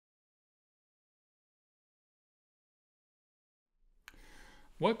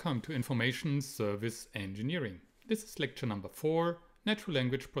Welcome to Information Service Engineering. This is lecture number 4, Natural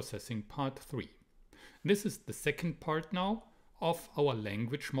Language Processing Part 3. This is the second part now of our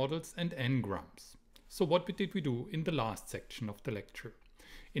language models and n-grams. So what did we do in the last section of the lecture?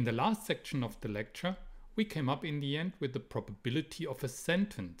 In the last section of the lecture, we came up in the end with the probability of a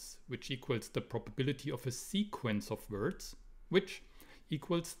sentence, which equals the probability of a sequence of words, which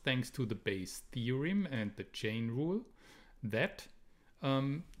equals, thanks to the Bayes theorem and the chain rule, that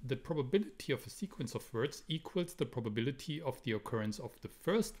the probability of a sequence of words equals the probability of the occurrence of the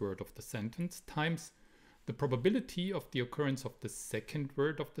first word of the sentence times the probability of the occurrence of the second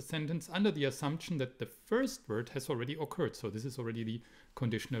word of the sentence under the assumption that the first word has already occurred. So this is already the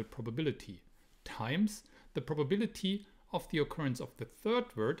conditional probability times the probability of the occurrence of the third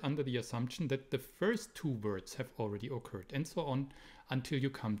word under the assumption that the first two words have already occurred, and so on until you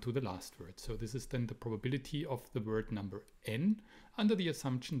come to the last word. So this is then the probability of the word number n under the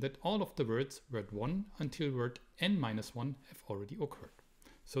assumption that all of the words word 1 until word n-1 have already occurred.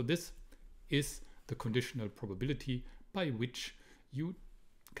 So this is the conditional probability by which you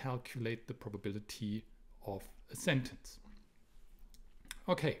calculate the probability of a sentence.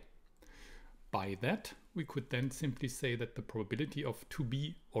 Okay, by that we could then simply say that the probability of to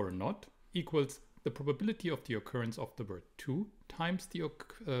be or not equals the probability of the occurrence of the word to times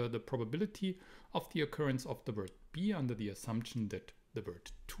the probability of the occurrence of the word be under the assumption that the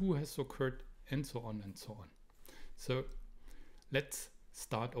word to has occurred, and so on and so on. So let's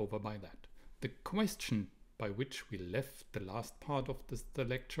start over by that. The question by which we left the last part of the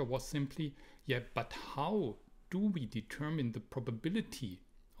lecture was simply, but how do we determine the probability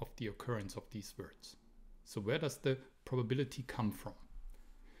of the occurrence of these words? So where does the probability come from?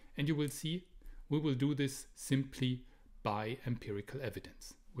 And you will see we will do this simply by empirical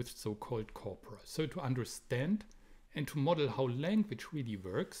evidence with so-called corpora. So to understand and to model how language really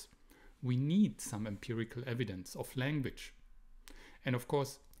works, we need some empirical evidence of language. And of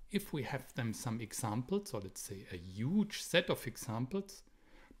course, if we have them some examples, or let's say a huge set of examples,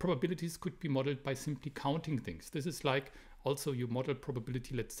 probabilities could be modeled by simply counting things. This is like also you model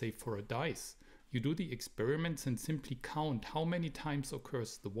probability, let's say, for a dice. You do the experiments and simply count how many times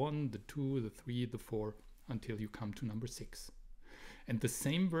occurs the 1, the 2, the 3, the 4, until you come to number 6. And the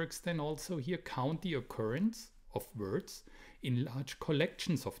same works then also here. Count the occurrence of words in large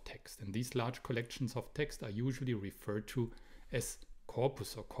collections of text. And these large collections of text are usually referred to as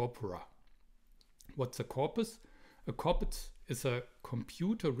corpus or corpora. What's a corpus? A corpus is a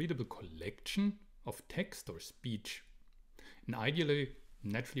computer-readable collection of text or speech. And ideally,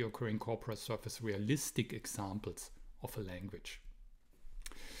 naturally occurring corpora serve as realistic examples of a language.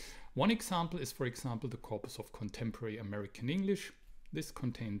 One example is, for example, the corpus of contemporary American English. This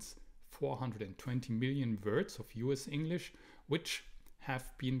contains 420 million words of US English, which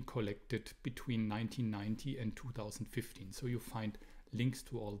have been collected between 1990 and 2015. So you find links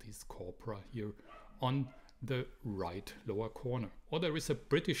to all these corpora here on the right lower corner. Or there is a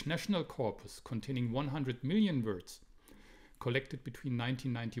British National Corpus containing 100 million words collected between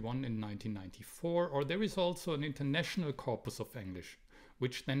 1991 and 1994. Or there is also an International Corpus of English,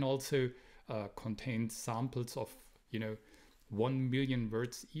 which then also contains samples of 1 million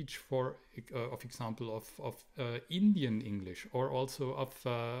words each for example of Indian English, or also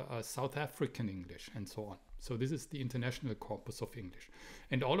of South African English, and so on. So this is the International Corpus of English.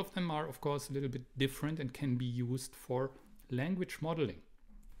 And all of them are, of course, a little bit different and can be used for language modeling.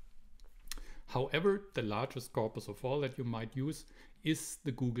 However, the largest corpus of all that you might use is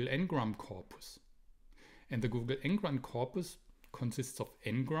the Google Ngram corpus. And the Google Ngram corpus consists of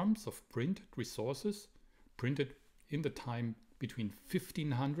n-grams of printed resources, printed in the time between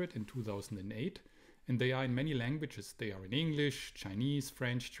 1500 and 2008. And they are in many languages. They are in English, Chinese,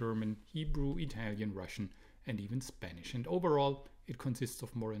 French, German, Hebrew, Italian, Russian, and even Spanish. And overall, it consists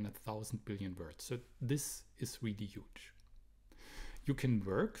of more than 1,000 billion words. So this is really huge. You can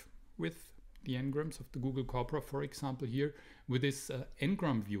work with the n-grams of the Google Corpora, for example, here with this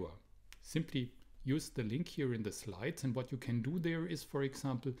n-gram viewer. Simply use the link here in the slides, and what you can do there is, for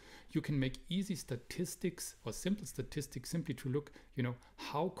example, you can make easy statistics or simple statistics simply to look,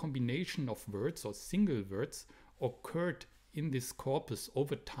 how combination of words or single words occurred in this corpus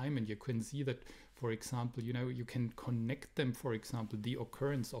over time. And you can see that, for example, you can connect them, for example, the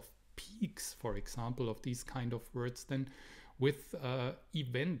occurrence of peaks, for example, of these kind of words then with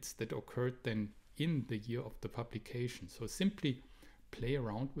events that occurred then in the year of the publication. So simply play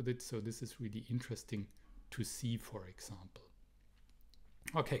around with it. So this is really interesting to see, for example.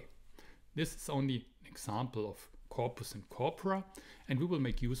 Okay, this is only an example of corpus and corpora, and we will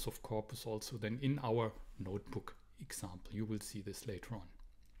make use of corpus also then in our notebook example. You will see this later on.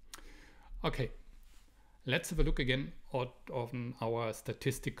 Okay, let's have a look again on our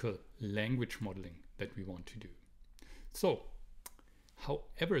statistical language modeling that we want to do. So,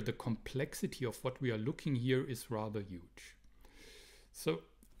 however, the complexity of what we are looking here is rather huge. So,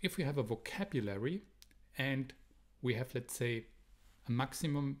 if we have a vocabulary and we have, let's say, a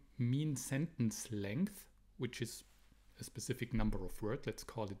maximum mean sentence length, which is a specific number of words, let's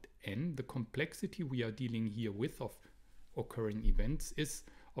call it n, the complexity we are dealing here with of occurring events is,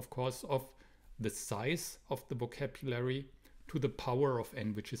 of course, of the size of the vocabulary to the power of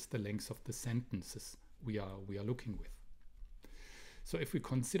n, which is the length of the sentences we are looking with. So if we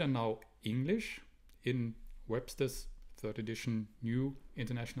consider now English in Webster's 3rd edition New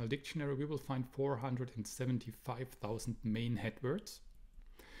International Dictionary, we will find 475,000 main head words.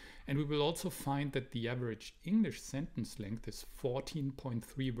 And we will also find that the average English sentence length is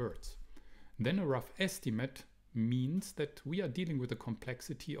 14.3 words. Then a rough estimate means that we are dealing with a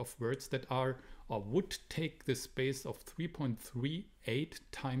complexity of words that are or would take the space of 3.38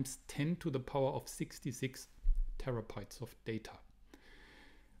 times 10 to the power of 66 terabytes of data.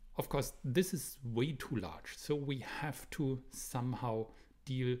 Of course, this is way too large, so we have to somehow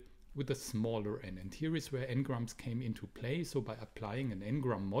deal with a smaller n. And here is where n-grams came into play. So by applying an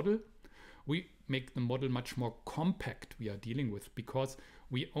n-gram model, we make the model much more compact we are dealing with, because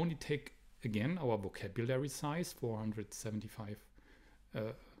we only take, again, our vocabulary size,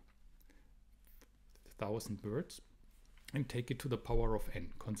 475,000 words, and take it to the power of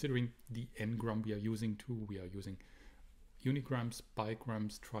n. Considering the n-gram we are using too, we are using unigrams,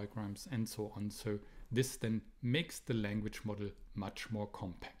 bigrams, trigrams, and so on. So this then makes the language model much more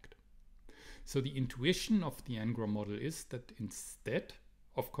compact. So the intuition of the n-gram model is that instead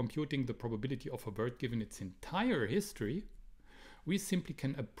of computing the probability of a word given its entire history, we simply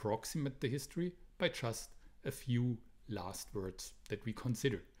can approximate the history by just a few last words that we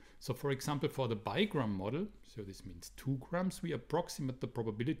consider. So for example, for the bigram model, so this means 2 grams, we approximate the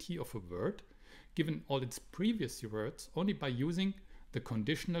probability of a word given all its previous words only by using the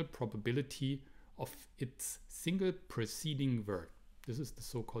conditional probability of its single preceding word. This is the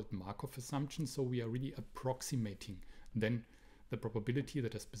so-called Markov assumption. So we are really approximating then the probability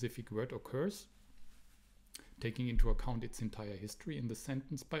that a specific word occurs, taking into account its entire history in the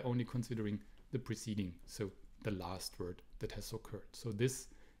sentence by only considering the preceding, so the last word that has occurred. So this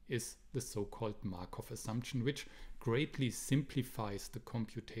is the so-called Markov assumption, which greatly simplifies the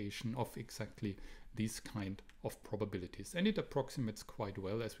computation of exactly these kind of probabilities. And it approximates quite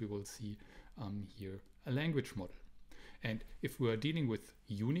well, as we will see here, a language model. And if we are dealing with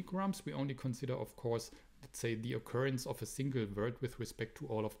unigrams, we only consider, of course, let's say the occurrence of a single word with respect to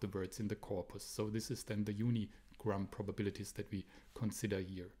all of the words in the corpus. So this is then the unigram probabilities that we consider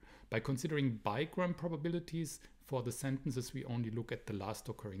here. By considering bigram probabilities for the sentences, we only look at the last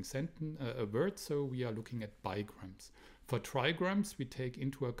occurring word, so we are looking at bigrams. For trigrams, we take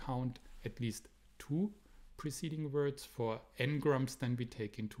into account at least 2 preceding words. For n-grams, then we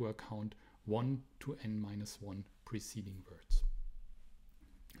take into account 1 to n-1 preceding words.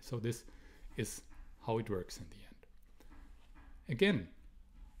 So this is how it works in the end. Again,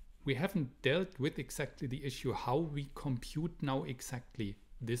 we haven't dealt with exactly the issue how we compute now exactly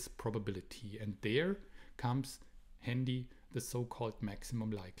this probability, and there comes handy the so-called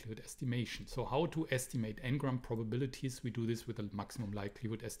maximum likelihood estimation. So how to estimate n-gram probabilities? We do this with a maximum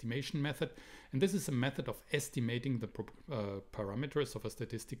likelihood estimation method, and this is a method of estimating the parameters of a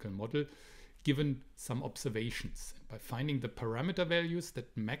statistical model given some observations. And by finding the parameter values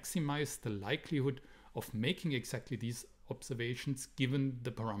that maximize the likelihood of making exactly these observations given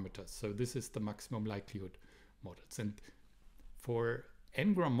the parameters. So this is the maximum likelihood models. And for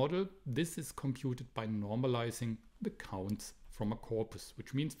n-gram model, this is computed by normalizing the counts from a corpus,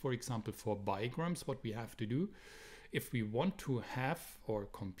 which means, for example, for bigrams, what we have to do, if we want to have or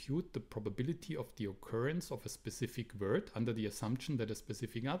compute the probability of the occurrence of a specific word under the assumption that a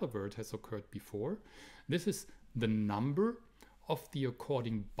specific other word has occurred before, this is the number of the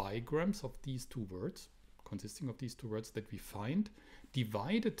according bigrams of these 2 words, consisting of these 2 words that we find,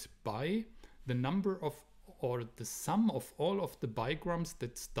 divided by the number of, or the sum of all of the bigrams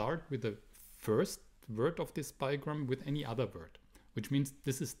that start with the first word of this bigram with any other word, which means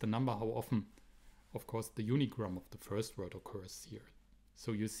this is the number how often, of course, the unigram of the first word occurs here.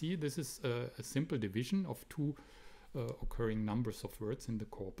 So you see, this is a simple division of 2 occurring numbers of words in the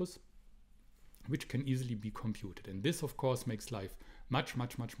corpus, which can easily be computed. And this, of course, makes life much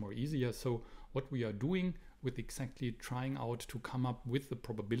more easier. So what we are doing with exactly trying out to come up with the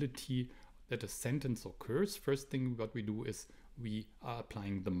probability that a sentence occurs, first thing what we do is we are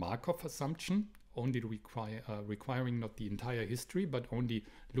applying the Markov assumption only requiring not the entire history, but only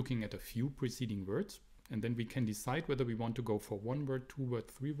looking at a few preceding words. And then we can decide whether we want to go for 1 word, 2 word,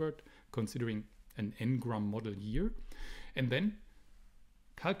 3 word, considering an n-gram model here. And then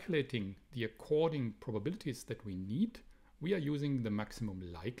calculating the according probabilities that we need, we are using the maximum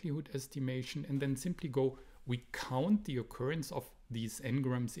likelihood estimation, and then simply we count the occurrence of these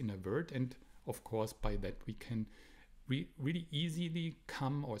n-grams in a word, and of course by that we can really easily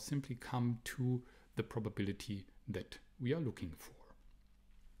simply come to the probability that we are looking for.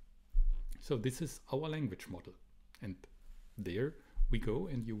 So this is our language model, and there we go,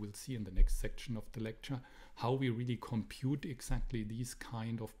 and you will see in the next section of the lecture how we really compute exactly these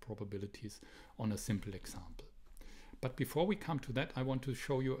kind of probabilities on a simple example. But before we come to that, I want to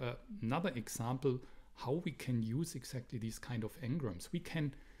show you another example how we can use exactly these kind of n-grams. We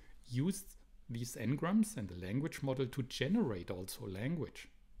can use these n-grams and the language model to generate also language.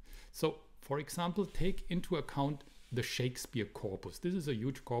 So for example, take into account the Shakespeare corpus. This is a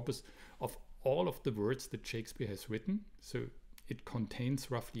huge corpus of all of the words that Shakespeare has written. So it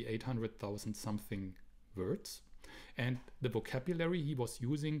contains roughly 800,000 something words. And the vocabulary he was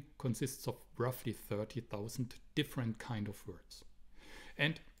using consists of roughly 30,000 different kind of words.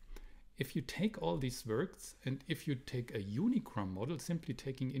 And if you take all these words and if you take a unigram model, simply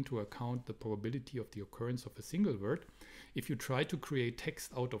taking into account the probability of the occurrence of a single word, if you try to create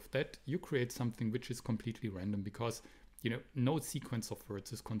text out of that, you create something which is completely random, because no sequence of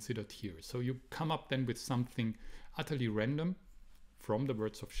words is considered here. So you come up then with something utterly random from the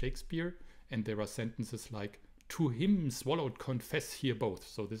words of Shakespeare, and there are sentences like, "To him swallowed confess here both."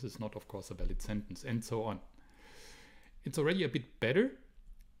 So this is not, of course, a valid sentence, and so on. It's already a bit better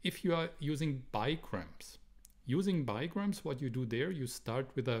if you are using bigrams. Using bigrams, what you do there, you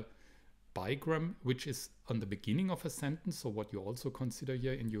start with a bigram which is on the beginning of a sentence. So what you also consider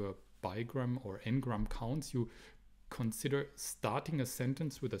here in your bigram or n-gram counts, you consider starting a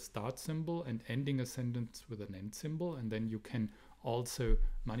sentence with a start symbol and ending a sentence with an end symbol, and then you can also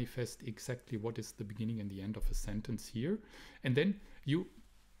manifest exactly what is the beginning and the end of a sentence here. And then you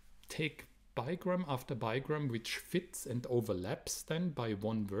take bigram after bigram which fits and overlaps then by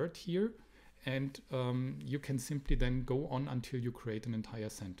one word here, and you can simply then go on until you create an entire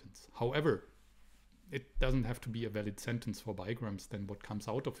sentence. However, it doesn't have to be a valid sentence for bigrams then what comes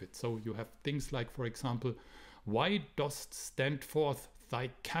out of it. So you have things like, for example, "Why dost stand forth thy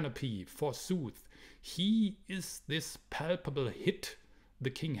canopy, forsooth? He is this palpable hit, the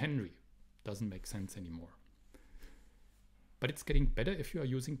King Henry." Doesn't make sense anymore. But it's getting better if you are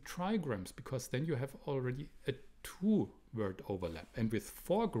using trigrams, because then you have already a 2-word overlap. And with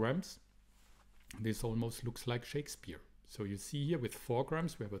 4grams, this almost looks like Shakespeare. So you see here with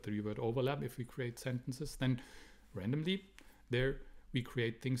 4grams, we have a 3-word overlap. If we create sentences, then randomly there we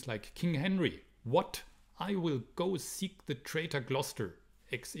create things like, "King Henry, what? I will go seek the traitor Gloucester.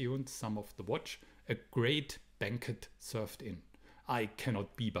 Exeunt some of the watch, a great banquet served in. I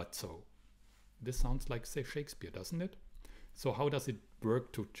cannot be but so." This sounds like, say, Shakespeare, doesn't it? So how does it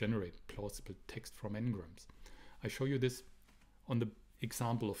work to generate plausible text from n-grams? I show you this on the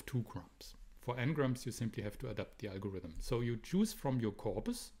example of 2grams. For n-grams, you simply have to adapt the algorithm. So you choose from your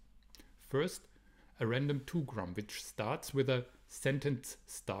corpus first a random 2gram, which starts with a sentence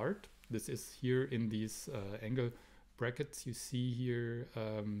start. This is here in these angle brackets. You see here,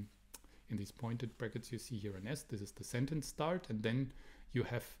 in these pointed brackets, you see here an S. This is the sentence start. And then you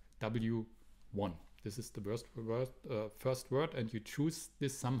have W1. This is the first word, and you choose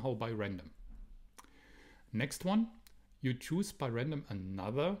this somehow by random. Next one, you choose by random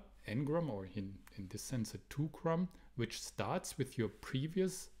another n-gram, or in this sense a 2-gram, which starts with your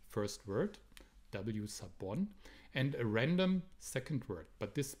previous first word, W1, and a random second word.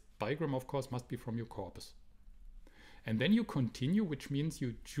 But this bigram, of course, must be from your corpus. And then you continue, which means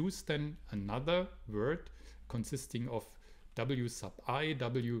you choose then another word consisting of W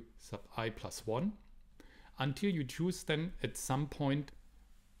plus 1, until you choose then at some point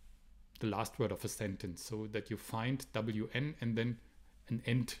the last word of a sentence, so that you find WN and then an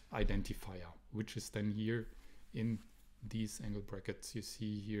end identifier, which is then here in these angle brackets. You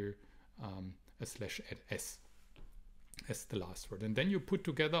see here a /s as the last word. And then you put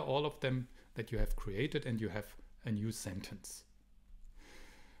together all of them that you have created, and you have a new sentence.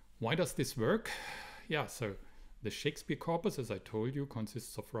 Why does this work? Yeah, so the Shakespeare corpus, as I told you,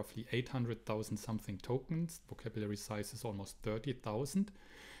 consists of roughly 800,000 something tokens. Vocabulary size is almost 30,000.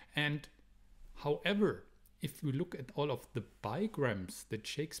 And however, if we look at all of the bigrams that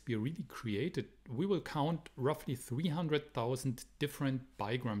Shakespeare really created, we will count roughly 300,000 different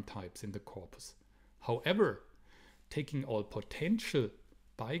bigram types in the corpus. However, taking all potential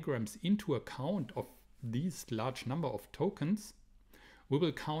bigrams into account of these large number of tokens, we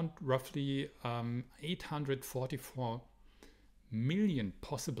will count roughly 844 million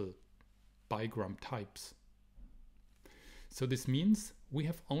possible bigram types. So this means we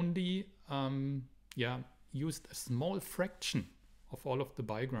have only used a small fraction of all of the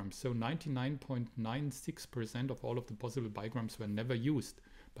bigrams. So 99.96% of all of the possible bigrams were never used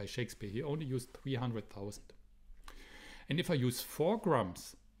by Shakespeare. He only used 300,000. And if I use 4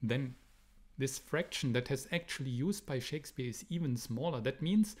 grams, then this fraction that has actually used by Shakespeare is even smaller. That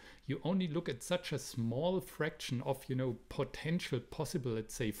means you only look at such a small fraction of, potential possible,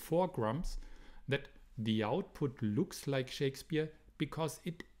 let's say 4 grams, that the output looks like Shakespeare because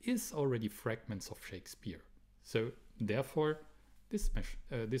it is already fragments of Shakespeare. So therefore, this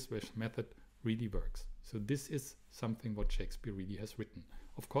method really works. So this is something what Shakespeare really has written.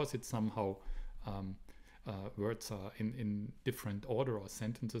 Of course, it's somehow words are in different order, or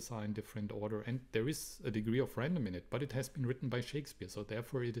sentences are in different order, and there is a degree of random in it, but it has been written by Shakespeare, so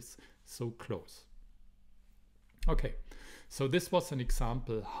therefore it is so close. Okay, so this was an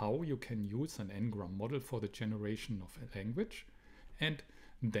example how you can use an n-gram model for the generation of a language. And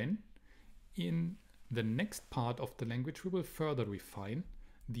then in the next part of the language, we will further refine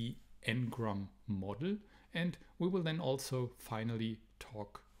the n-gram model, and we will then also finally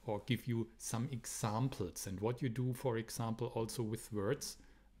talk or give you some examples and what you do, for example, also with words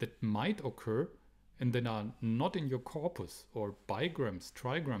that might occur and then are not in your corpus, or bigrams,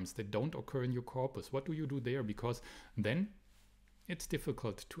 trigrams that don't occur in your corpus. What do you do there? Because then it's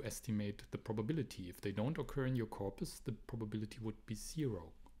difficult to estimate the probability. If they don't occur in your corpus, the probability would be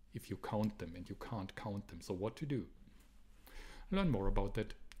 0 if you count them, and you can't count them. So what to do? Learn more about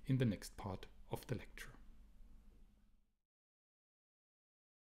that in the next part of the lecture.